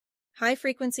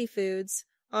High-frequency foods,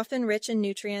 often rich in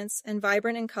nutrients and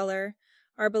vibrant in color,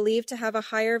 are believed to have a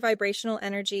higher vibrational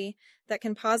energy that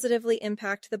can positively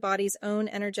impact the body's own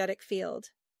energetic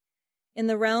field. In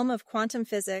the realm of quantum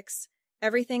physics,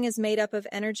 everything is made up of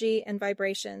energy and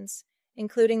vibrations,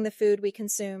 including the food we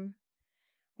consume.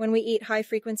 When we eat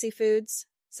high-frequency foods,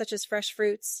 such as fresh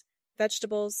fruits,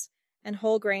 vegetables, and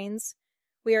whole grains,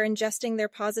 we are ingesting their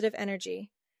positive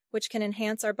energy, which can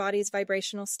enhance our body's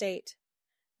vibrational state.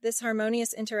 This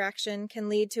harmonious interaction can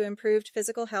lead to improved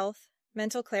physical health,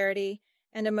 mental clarity,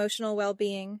 and emotional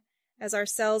well-being, as our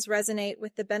cells resonate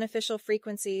with the beneficial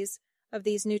frequencies of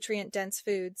these nutrient-dense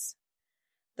foods.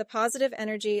 The positive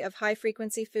energy of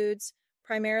high-frequency foods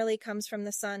primarily comes from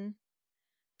the sun.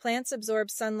 Plants absorb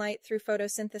sunlight through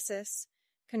photosynthesis,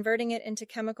 converting it into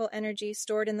chemical energy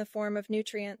stored in the form of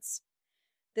nutrients.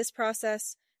 This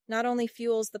process not only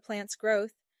fuels the plant's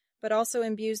growth, but also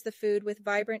imbues the food with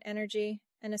vibrant energy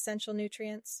and essential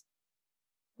nutrients.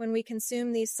 When we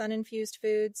consume these sun-infused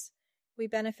foods, we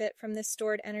benefit from this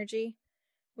stored energy,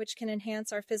 which can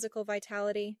enhance our physical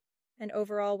vitality and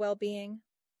overall well-being.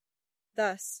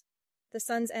 Thus, the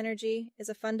sun's energy is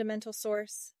a fundamental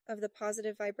source of the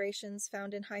positive vibrations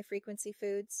found in high-frequency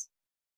foods.